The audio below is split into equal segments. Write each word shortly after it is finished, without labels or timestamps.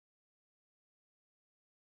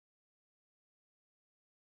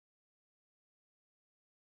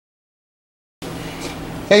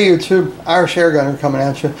Hey YouTube, Irish Air Gunner coming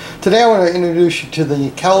at you. Today I want to introduce you to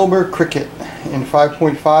the Kalibr Cricket in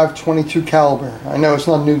 5.5 22 caliber. I know it's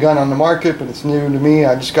not a new gun on the market, but it's new to me.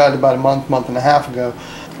 I just got it about a month and a half ago.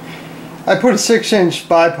 I put a 6-inch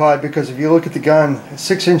bipod because if you look at the gun,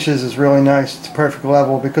 6 inches is really nice. It's a perfect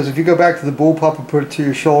level because if you go back to the bullpup and put it to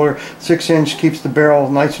your shoulder, 6-inch keeps the barrel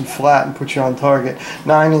nice and flat and puts you on target.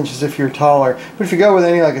 9 inches if you're taller. But if you go with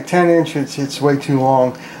any like a 10-inch, it's way too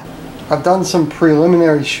long. I've done some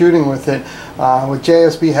preliminary shooting with it. With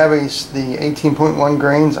JSB Heavies, the 18.1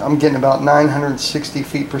 grains, I'm getting about 960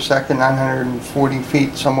 feet per second, 940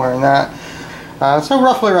 feet, somewhere in that. So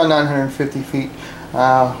roughly around 950 feet.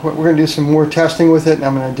 We're going to do some more testing with it, and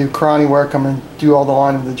I'm going to do chrony work. I'm going to do all the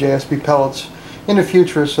line of the JSB pellets in the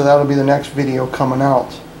future, so that'll be the next video coming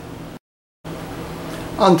out.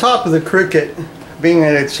 On top of the Cricket, being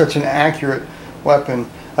that it's such an accurate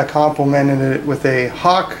weapon, I complemented it with a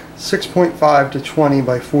Hawk 6.5 to 20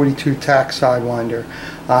 by 42 tack sidewinder.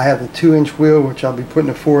 I have the 2-inch wheel, which I'll be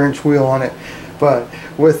putting a 4-inch wheel on it. But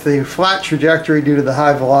with the flat trajectory due to the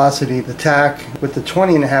high velocity, the tack with the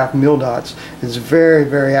 20.5 mil dots is very,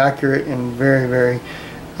 very accurate and very, very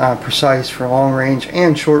precise for long range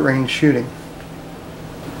and short range shooting.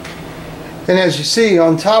 And as you see,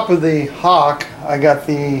 on top of the Hawk, I got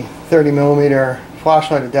the 30mm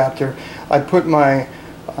flashlight adapter. I put my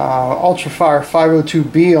Ultrafire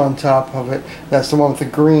 502B on top of it. That's the one with the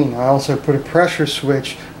green. I also put a pressure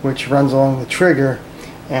switch which runs along the trigger,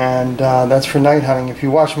 and that's for night hunting. If you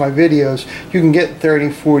watch my videos, you can get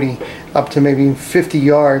 30, 40, up to maybe 50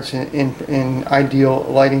 yards in ideal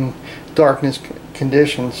lighting darkness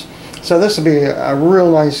conditions. So this will be a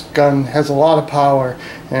real nice gun, has a lot of power,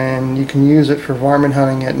 and you can use it for varmint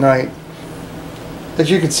hunting at night. As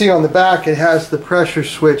you can see on the back, it has the pressure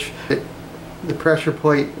switch. The pressure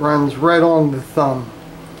plate runs right along the thumb,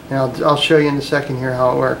 and I'll show you in a second here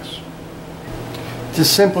how it works.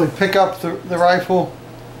 Just simply pick up the rifle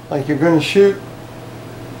like you're going to shoot,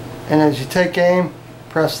 and as you take aim,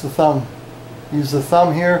 press the thumb. Use the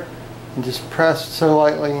thumb here and just press so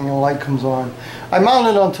lightly and your light comes on. I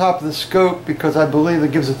mounted it on top of the scope because I believe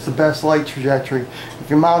it gives it the best light trajectory.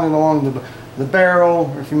 If you're mounted along the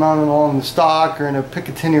barrel, or if you're mounted along the stock or in a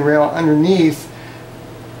Picatinny rail underneath,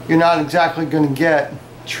 you're not exactly going to get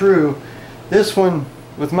true. This one,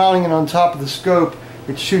 with mounting it on top of the scope,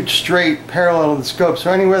 it shoots straight parallel to the scope,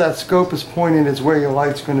 so anywhere that scope is pointed is where your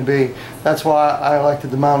light's going to be. That's why I elected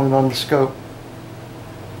to mount it on the scope.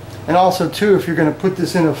 And also too, if you're going to put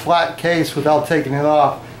this in a flat case without taking it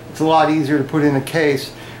off, it's a lot easier to put in a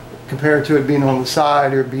case compared to it being on the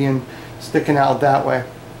side or being sticking out that way.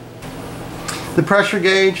 The pressure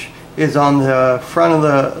gauge is on the front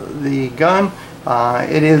of the gun.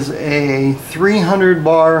 It is a 300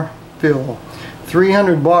 bar fill.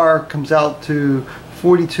 300 bar comes out to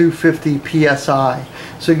 4250 psi.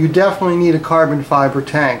 So you definitely need a carbon fiber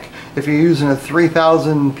tank. If you're using a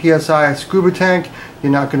 3000 psi scuba tank,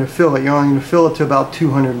 you're not going to fill it. You're only going to fill it to about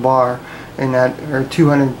 200 bar in that, or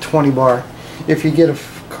 220 bar. If you get a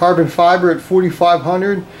carbon fiber at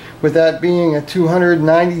 4500, with that being a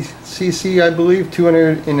 290 cc, I believe,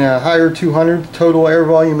 200 in a higher 200 total air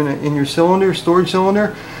volume in your cylinder, storage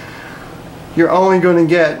cylinder, you're only going to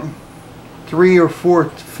get 3 or 4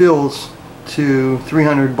 fills to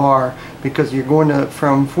 300 bar, because you're going to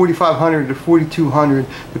from 4500 to 4200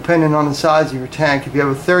 depending on the size of your tank. If you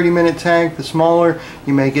have a 30-minute tank, the smaller,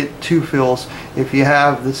 you may get 2 fills. If you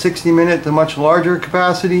have the 60-minute, the much larger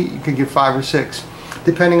capacity, you could get 5 or 6.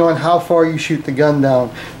 Depending on how far you shoot the gun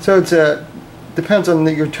down. So it's depends on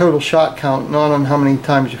your total shot count, not on how many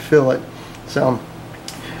times you fill it. So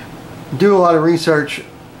do a lot of research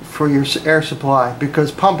for your air supply,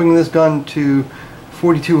 because pumping this gun to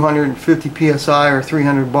 4250 psi or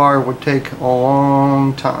 300 bar would take a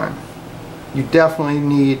long time. You definitely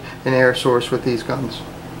need an air source with these guns.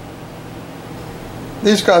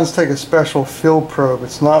 These guns take a special fill probe.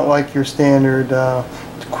 It's not like your standard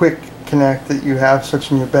quick connect that you have,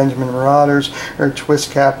 such in your Benjamin Marauders or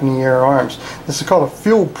twist cap in the air arms. This is called a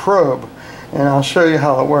fill probe, and I'll show you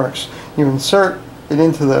how it works. You insert it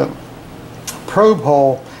into the probe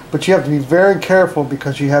hole, but you have to be very careful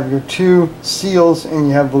because you have your 2 seals and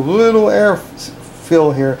you have the little air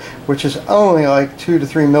fill here, which is only like 2 to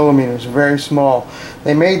 3 millimeters, very small.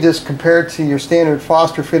 They made this compared to your standard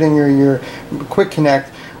Foster fitting or your quick connect,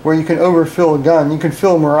 where you can overfill a gun. You can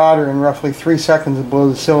fill a Marauder in roughly 3 seconds and blow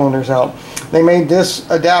the cylinders out. They made this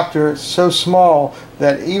adapter so small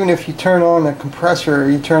that even if you turn on a compressor or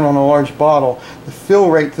you turn on a large bottle, the fill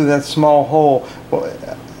rate through that small hole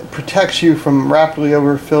protects you from rapidly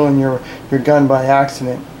overfilling your gun by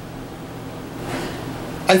accident.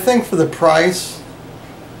 I think for the price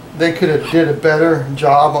they could have did a better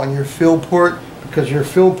job on your fill port, because your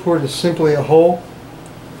fill port is simply a hole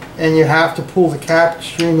and you have to pull the cap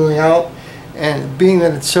extremely out, and being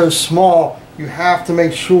that it's so small, you have to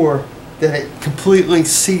make sure that it completely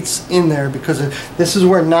seats in there, because this is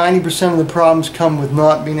where 90% of the problems come with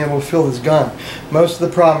not being able to fill this gun. Most of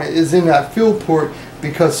the problem is in that fill port,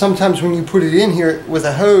 because sometimes when you put it in here with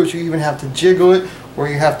a hose, you even have to jiggle it or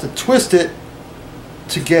you have to twist it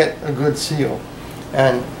to get a good seal.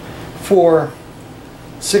 And for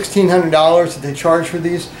 $1,600 that they charge for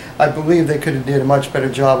these, I believe they could have did a much better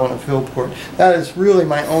job on a fill port. That is really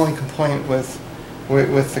my only complaint with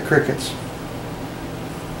the Crickets.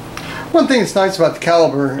 One thing that's nice about the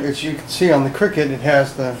Kalibr is you can see on the Cricket it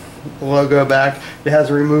has the logo back. It has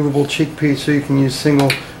a removable cheek piece, so you can use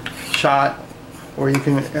single shot, or you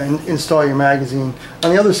can install your magazine.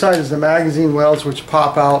 On the other side is the magazine wells, which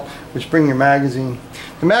pop out, which bring your magazine.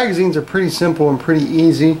 The magazines are pretty simple and pretty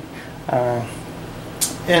easy, and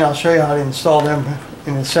I'll show you how to install them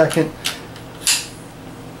in a second.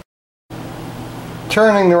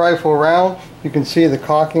 Turning the rifle around, you can see the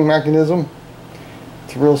cocking mechanism.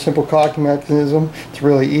 It's a real simple cocking mechanism. It's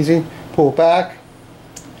really easy. Pull it back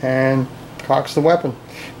and cocks the weapon.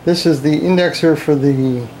 This is the indexer for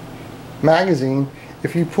the magazine.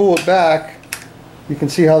 If you pull it back, you can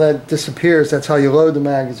see how that disappears. That's how you load the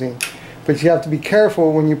magazine. But you have to be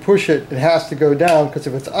careful when you push it. It has to go down, because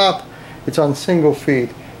if it's up, it's on single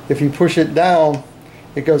feed. If you push it down,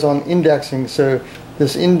 it goes on indexing. So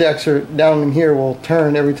this indexer down in here will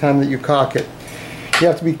turn every time that you cock it. You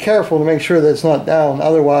have to be careful to make sure that it's not down,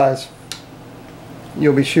 otherwise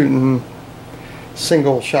you'll be shooting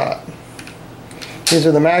single shot. These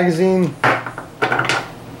are the magazine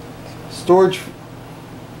storage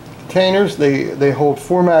containers. They hold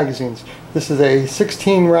 4 magazines. This is a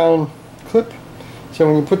 16 round clip, so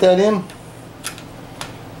when you put that in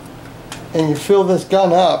and you fill this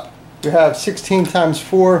gun up, you have 16 times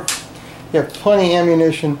 4. You have plenty of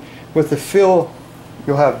ammunition. With the fill,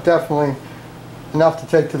 you'll have definitely enough to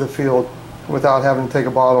take to the field without having to take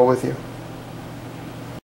a bottle with you.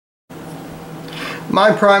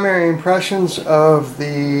 My primary impressions of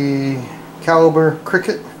the Kalibr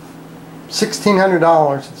Cricket: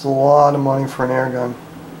 $1,600. It's a lot of money for an air gun.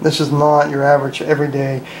 This is not your average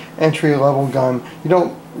everyday entry-level gun. You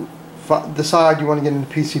don't decide you want to get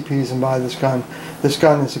into PCPs and buy this gun. This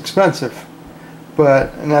gun is expensive,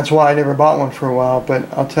 and that's why I never bought one for a while.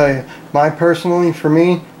 But I'll tell you, for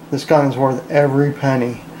me, this gun is worth every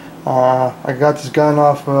penny. I got this gun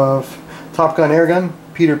off of Top Gun Air Gun,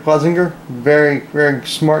 Peter Plesinger. Very, very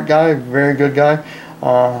smart guy, very good guy.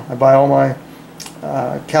 I buy all my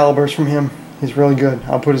Kalibrs from him. He's really good.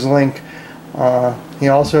 I'll put his link. He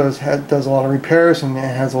also does a lot of repairs and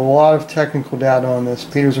has a lot of technical data on this.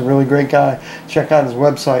 Peter's a really great guy. Check out his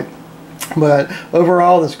website. But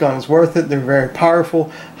overall, this gun is worth it. They're very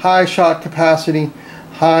powerful, high shot capacity,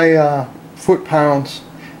 high foot pounds,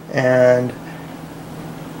 and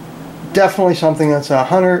definitely something that's a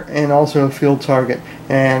hunter and also a field target.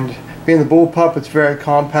 And being the bullpup, it's very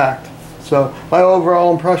compact. So my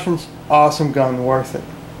overall impressions: awesome gun, worth it.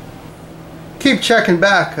 Keep checking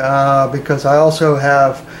back because I also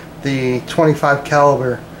have the 25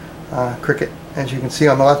 caliber Cricket, as you can see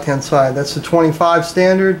on the left hand side. That's the 25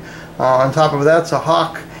 standard. On top of that's a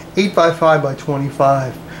Hawk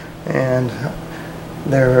 8x5x25, and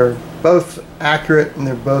they're both accurate and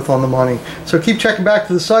they're both on the money. So keep checking back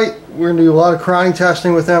to the site. We're going to do a lot of crowding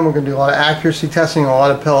testing with them. We're going to do a lot of accuracy testing and a lot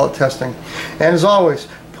of pellet testing. And as always,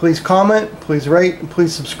 please comment, please rate, and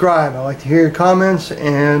please subscribe. I like to hear your comments,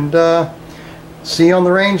 and see you on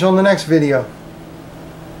the range on the next video.